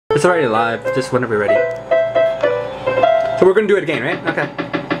It's already live, just whenever you're ready. So we're gonna do it again, right? Okay.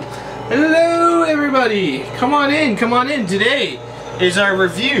 Hello everybody! Come on in, come on in. Today is our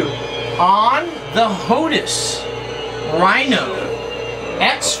review on the HOTUS Rhino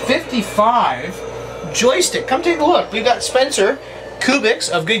X55 joystick. Come take a look. We've got Spencer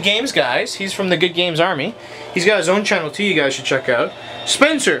Kubix of Good Games Guys. He's from the Good Games Army. He's got his own channel too, you guys should check out.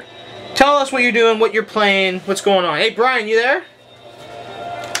 Spencer, tell us what you're doing, what you're playing, what's going on. Hey Brian, you there?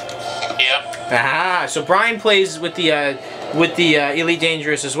 Yeah. Ah, so Brian plays with the Elite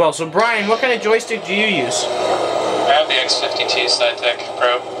Dangerous as well. So Brian, what kind of joystick do you use? I have the X52 Saitek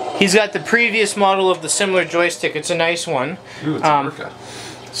Pro. He's got the previous model of the similar joystick. It's a nice one. Ooh, it's an Orca.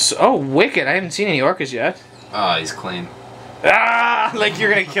 So, oh, wicked. I haven't seen any orcas yet. Ah, he's clean. Ah, like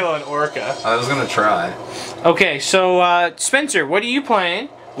you're going to kill an orca. I was going to try. Okay, so Spencer, what are you playing?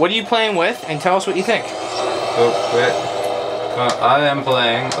 What are you playing with? And tell us what you think. Oh, wait. I am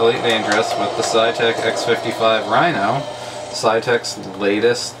playing Elite Dangerous with the Saitek X55 Rhino, Saitek's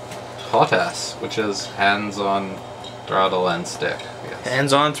latest HOTUS, which is hands-on throttle and stick. Yes.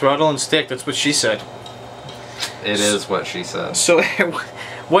 Hands-on throttle and stick, that's what she said. It is what she said. So,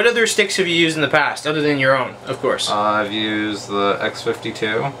 what other sticks have you used in the past, other than your own, of course? I've used the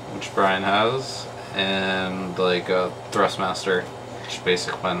X52, which Brian has, and like a Thrustmaster, which is a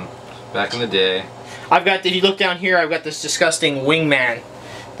basic one back in the day. I've got, if you look down here, I've got this disgusting Wingman.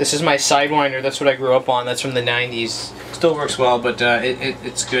 This is my Sidewinder. That's what I grew up on. That's from the 90s. Still works well, but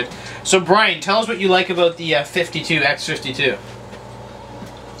it's good. So Brian, tell us what you like about the X52.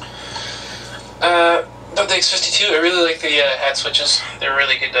 Of the X52, I really like the hat switches. They're a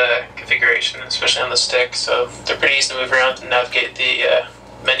really good configuration, especially on the stick, so they're pretty easy to move around and navigate the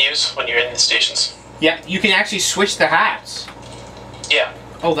menus when you're in the stations. Yeah, you can actually switch the hats. Yeah.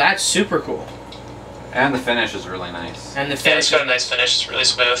 Oh, that's super cool. And the finish is really nice. And the Yeah, finish, it's got a nice finish. It's really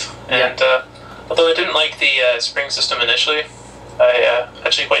smooth. Yeah. And although I didn't like the spring system initially, I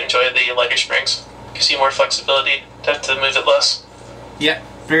actually quite enjoyed the lighter springs. Gives you more flexibility to move it less. Yeah,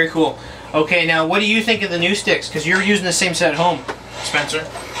 very cool. Okay, now what do you think of the new sticks? Because you're using the same set at home, Spencer.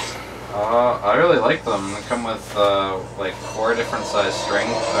 I really like them. They come with like 4 different size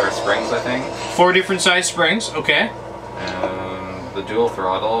springs, I think. 4 different size springs, okay. And the dual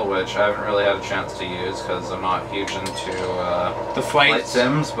throttle, which I haven't really had a chance to use because I'm not huge into The flight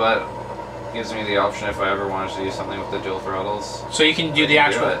sims, but gives me the option if I ever wanted to do something with the dual throttles. So you can do the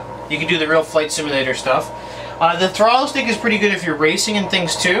actual, you can do the real flight simulator stuff. The throttle stick is pretty good if you're racing and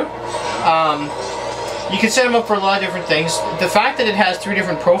things too. You can set them up for a lot of different things. The fact that it has 3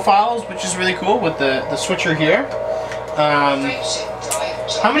 different profiles, which is really cool with the switcher here. How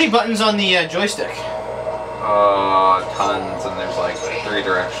many buttons on the joystick? Tons, and there's like 3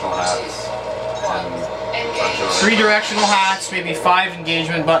 directional hats. And a bunch of 3 directional hats, maybe 5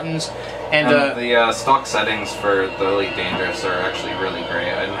 engagement buttons. And the stock settings for the Elite Dangerous are actually really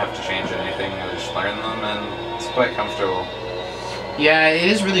great. I didn't have to change anything, I just learned them, and it's quite comfortable. yeah, it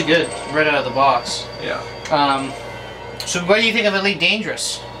is really good right out of the box. Yeah. So what do you think of Elite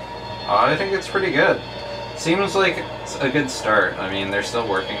Dangerous? I think it's pretty good. Seems like it's a good start. I mean, they're still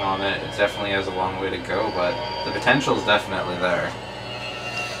working on it. It definitely has a long way to go, but the potential is definitely there.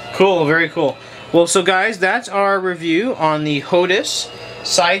 Cool, very cool. Well, so guys, that's our review on the HOTUS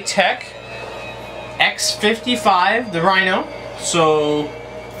Saitek X55, the Rhino. So,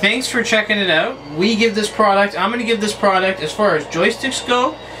 thanks for checking it out. We give this product, I'm going to give this product, as far as joysticks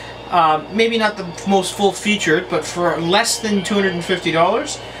go, maybe not the most full-featured, but for less than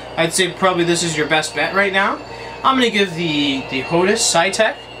 $250, I'd say probably this is your best bet right now. I'm going to give the HOTUS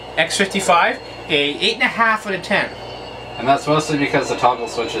Saitek X55 a 8.5 out of 10. And that's mostly because the toggle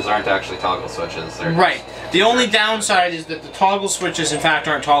switches aren't actually toggle switches. They're right. The only downside is that the toggle switches, in fact,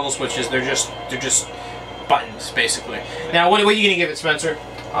 aren't toggle switches. They're just buttons, basically. Now, what are you going to give it, Spencer?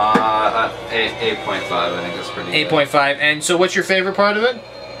 8.5, I think is pretty 8.5. And so, what's your favorite part of it?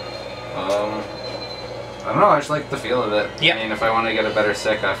 I don't know. I just like the feel of it. Yep. I mean, if I want to get a better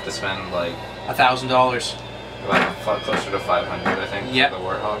stick, I have to spend like $1,000. Closer to 500, I think. Yep. The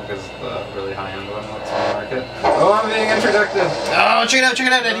Warthog is the really high-end one that's on the market. Oh, I'm being introducted. Oh, check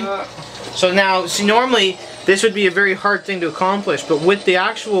it out, Eddie. So now, see, normally this would be a very hard thing to accomplish, but with the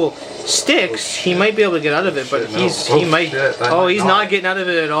actual sticks, he might be able to get out of it. But he's not getting out of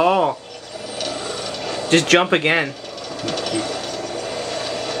it at all. Just jump again.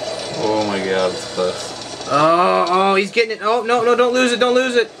 Oh my God, it's close. Oh, he's getting it. Oh no, don't lose it, don't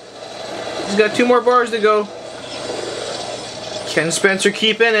lose it. He's got 2 more bars to go. Can Spencer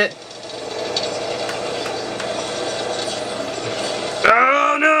keep in it?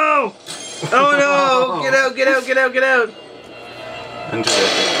 Oh no! Oh no! Get out! Into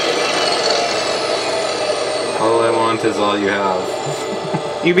it. want is all you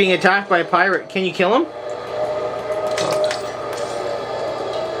have. You're being attacked by a pirate. Can you kill him?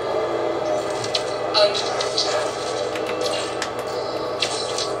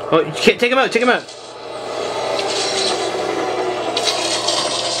 Oh, you can't take him out. Take him out.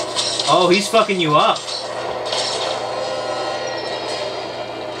 Oh, he's fucking you up.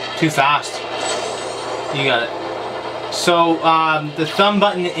 Too fast. You got it. So, the thumb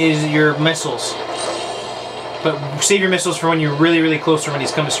button is your missiles. But save your missiles for when you're really, really close or when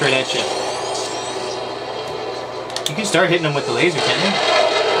he's coming straight at you. You can start hitting him with the laser, can't you?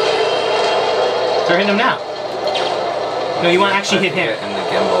 Start hitting him now. No, you want to actually hit him. In the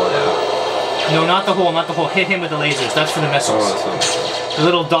gimbal, yeah. No, not the hole, not the hole. Hit him with the lasers. That's for the missiles. Oh, that's what missiles. The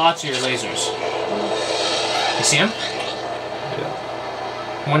little dots are your lasers. You see him?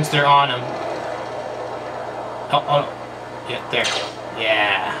 Yeah. Once they're on him. Oh. Yeah, there.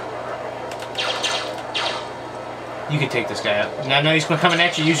 Yeah. You can take this guy out. Now he's coming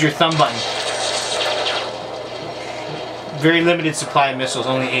at you. Use your thumb button. Very limited supply of missiles.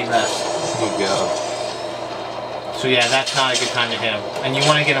 Only 8 left. Oh god. So yeah, that's not a good time to hit him. And you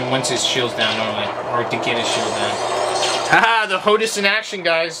want to get him once his shield's down normally. Or to get his shield down. Haha, the HOTUS in action,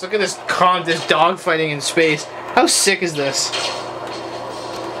 guys. Look at this dog fighting in space. How sick is this?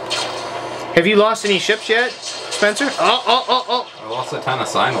 Have you lost any ships yet, Spencer? Oh. I lost a ton of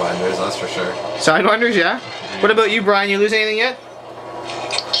Sidewinders, that's for sure. Sidewinders, yeah? What about you, Brian? You lose anything yet?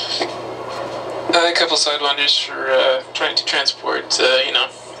 A couple Sidewinders for trying to transport, you know,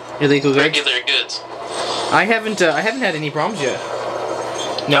 Illegal goods? regular goods. I haven't had any problems yet.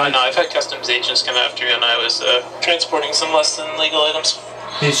 No, I've had customs agents come after me when I was transporting some less than legal items.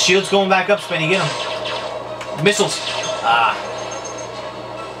 His shield's going back up, Spenny. Get him. Missiles. Ah.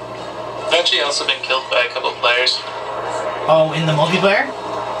 I've actually also been killed by a couple players. Oh, in the multiplayer?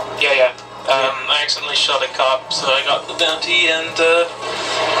 Yeah. I accidentally shot a cop, so I got the bounty, and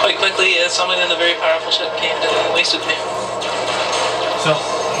quite quickly, someone in a very powerful ship came and wasted me. So,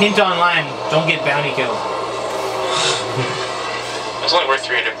 hint online, don't get bounty killed. It's only worth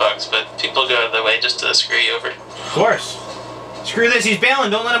 $300, but people go out of their way just to screw you over. Of course. Screw this, he's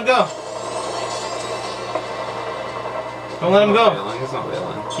bailing, don't let him go. Don't let him go. He's not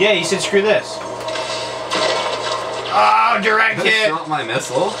bailing. Yeah, he said screw this. Oh, direct I hit! shot my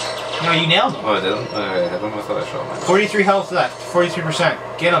missile? No, you nailed him. Oh, I didn't? Okay, I don't know if I shot my missile. 43 health left, 43%.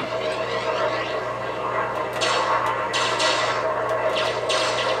 Get him.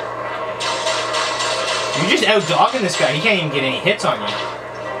 You're just out-dogging this guy. He can't even get any hits on you.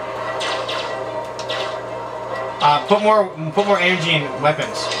 Put more energy in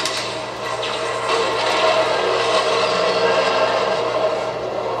weapons.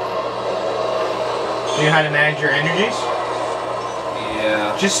 Do you know how to manage your energies?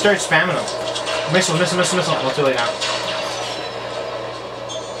 Yeah. Just start spamming them. Missile. Well, too late now.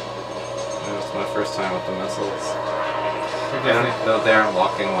 It's my first time with the missiles. Definitely. No, they aren't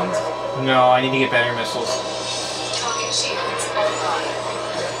locking ones. No, I need to get better missiles. Target shields online.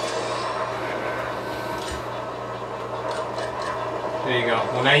 There you go.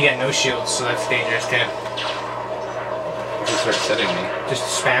 Well, now you got no shields, so that's dangerous too. You can start sitting me.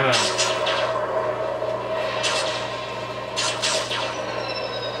 Just spamming them.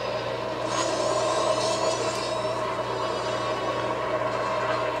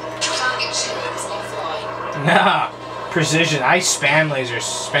 Target shields offline. Nah, precision. I spam lasers.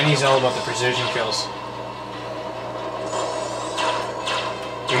 Spenny's all about the precision kills.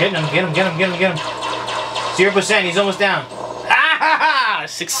 You're hitting him. Get him. 0%. He's almost down. Ah!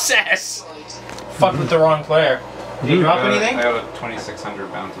 Success. Fucked with the wrong player. Did you drop anything? I got a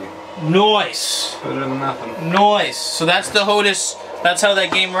 2600 bounty. Nice. Better than nothing. Nice. So that's the HOTUS. That's how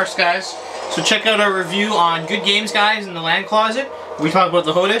that game works, guys. So check out our review on Good Games, guys, in the Land Closet. We talk about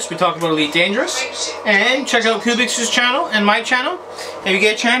the HOTUS, we talk about Elite Dangerous, and check out Kubix's channel and my channel. If you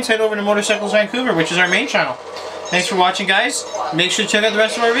get a chance, head over to Motorcycles Vancouver, which is our main channel. Thanks for watching, guys. Make sure to check out the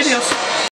rest of our videos.